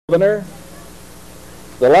governor,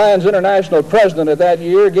 the Lions International president of that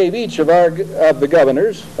year gave each of the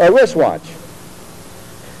governors a wristwatch.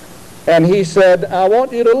 And he said, I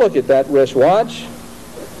want you to look at that wristwatch,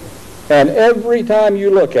 and every time you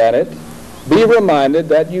look at it, be reminded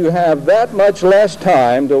that you have that much less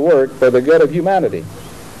time to work for the good of humanity.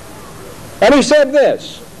 And he said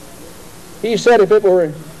this. He said, if it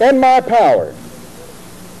were in my power,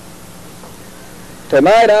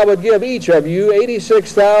 tonight I would give each of you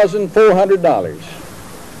 $86,400.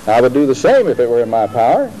 I would do the same if it were in my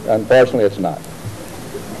power. Unfortunately, it's not.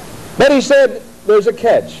 But he said, there's a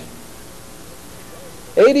catch.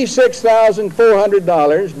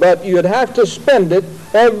 $86,400, but you'd have to spend it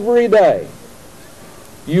every day.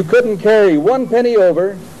 You couldn't carry one penny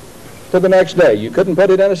over to the next day. You couldn't put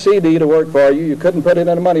it in a CD to work for you. You couldn't put it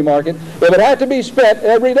in a money market. It would have to be spent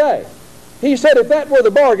every day. He said, if that were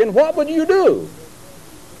the bargain, what would you do?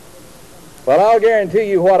 Well, I'll guarantee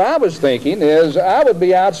you what I was thinking is I would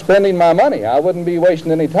be out spending my money. I wouldn't be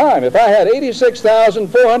wasting any time. If I had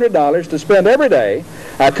 $86,400 to spend every day,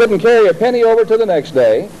 I couldn't carry a penny over to the next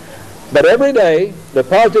day, but every day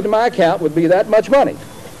deposited in my account would be that much money.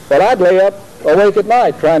 Well, I'd lay up awake at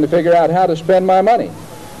night trying to figure out how to spend my money.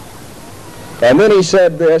 And then he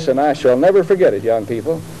said this, and I shall never forget it, young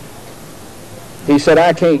people. He said,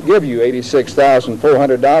 I can't give you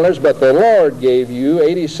 $86,400, but the Lord gave you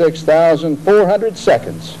 86,400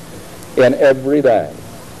 seconds in every day.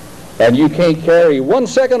 And you can't carry 1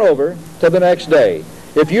 second over to the next day.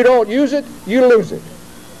 If you don't use it, you lose it.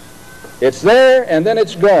 It's there and then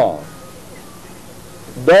it's gone.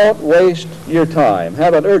 Don't waste your time.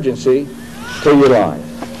 Have an urgency to your life.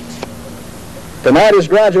 Tonight is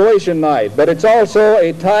graduation night, but it's also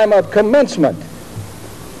a time of commencement.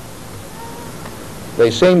 They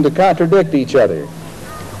seem to contradict each other.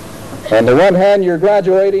 On the one hand, you're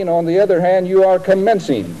graduating. On the other hand, you are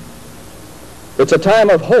commencing. It's a time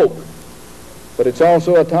of hope, but it's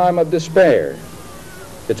also a time of despair.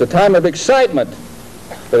 It's a time of excitement,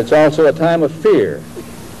 but it's also a time of fear.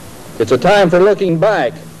 It's a time for looking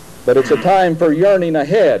back, but it's a time for yearning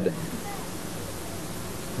ahead.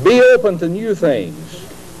 Be open to new things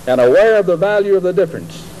and aware of the value of the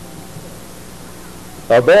difference.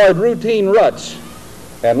 Avoid routine ruts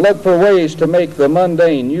and look for ways to make the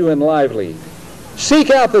mundane new and lively.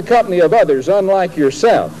 Seek out the company of others unlike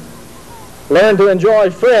yourself. Learn to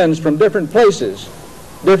enjoy friends from different places,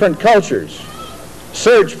 different cultures.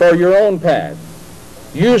 Search for your own path.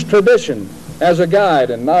 Use tradition as a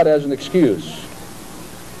guide and not as an excuse.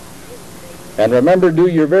 And remember, do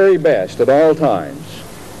your very best at all times.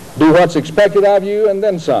 Do what's expected of you and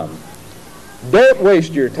then some. Don't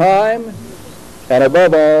waste your time, and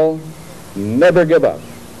above all, never give up.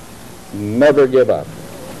 Never give up.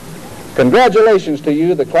 Congratulations to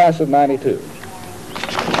you, the class of '92.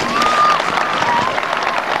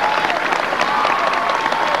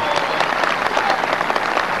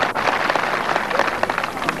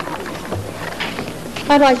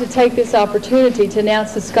 I'd like to take this opportunity to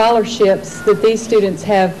announce the scholarships that these students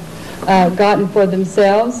have gotten for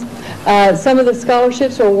themselves. Some of the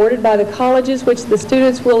scholarships are awarded by the colleges which the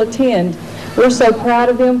students will attend. We're so proud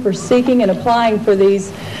of them for seeking and applying for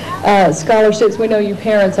these scholarships. We know you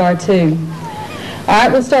parents are too. All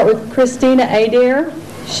right, we'll start with Christina Adair.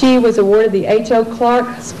 She was awarded the H.O. Clark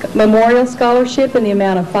Memorial Scholarship in the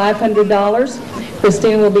amount of $500.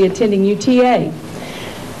 Christina will be attending UTA.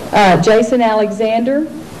 Jason Alexander,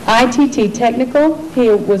 ITT Technical. He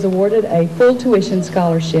was awarded a full tuition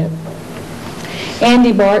scholarship.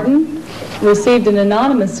 Andy Barton received an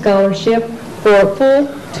anonymous scholarship for full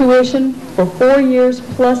tuition for 4 years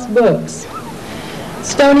plus books.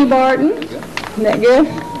 Stony Barton, isn't that good?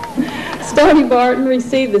 Stony Barton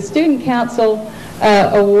received the Student Council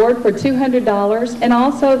Award for $200 and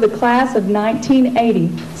also the Class of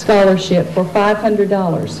 1980 Scholarship for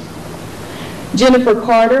 $500. Jennifer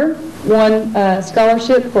Carter won a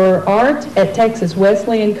scholarship for art at Texas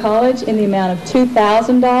Wesleyan College in the amount of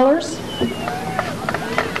 $2,000.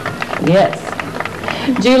 Yes.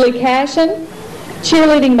 Julie Cashin,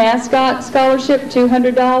 cheerleading mascot scholarship,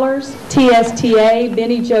 $200. TSTA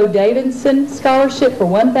Benny Joe Davidson scholarship for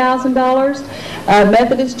 $1,000.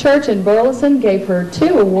 Methodist Church in Burleson gave her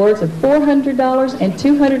 2 awards of $400 and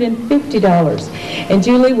 $250. And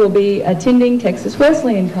Julie will be attending Texas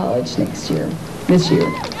Wesleyan College this year. Yes,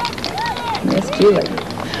 Julie.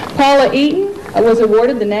 Paula Eaton was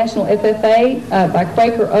awarded the National FFA by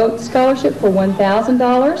Quaker Oats scholarship for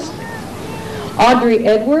 $1,000. Audrey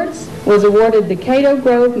Edwards was awarded the Cato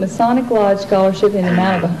Grove Masonic Lodge Scholarship in the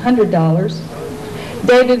amount of $100.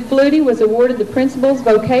 David Flutie was awarded the Principal's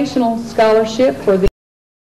Vocational Scholarship for the